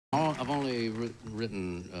I've only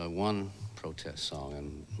written one protest song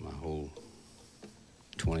in my whole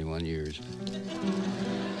 21 years.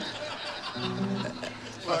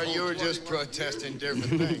 Well, you were just protesting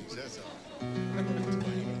different things, that's all.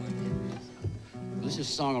 This is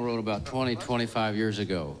a song I wrote about 25 years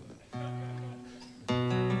ago.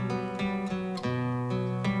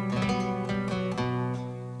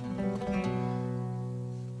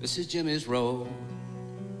 This is Jimmy's road,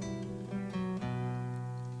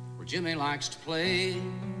 where Jimmy likes to play.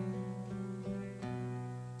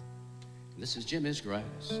 This is Jimmy's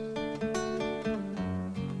grass,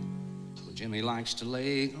 where Jimmy likes to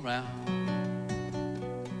lay around.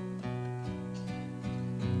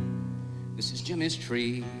 This is Jimmy's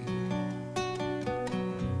tree,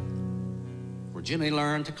 where Jimmy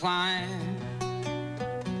learned to climb.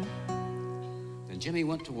 Then Jimmy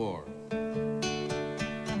went to war, and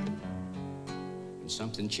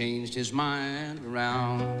something changed his mind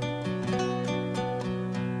around.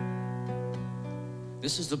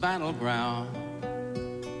 This is the battleground,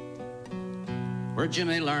 where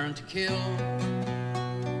Jimmy learned to kill.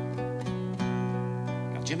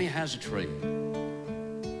 Now Jimmy has a trade,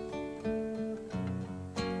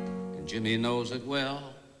 and Jimmy knows it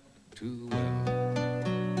well, too well.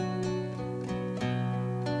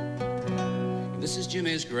 And this is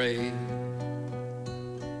Jimmy's grave,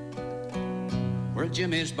 where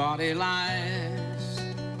Jimmy's body lies.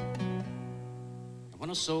 And when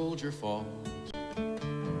a soldier falls,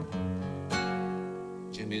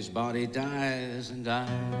 Jimmy's body dies and dies.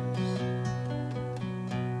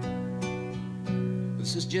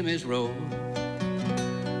 This is Jimmy's road,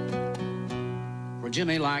 where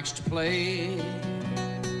Jimmy likes to play.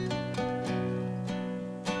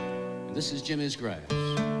 And this is Jimmy's grass,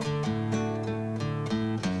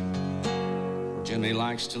 where Jimmy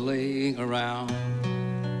likes to lay around.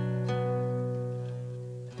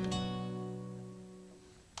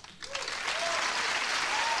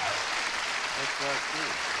 That's right, too.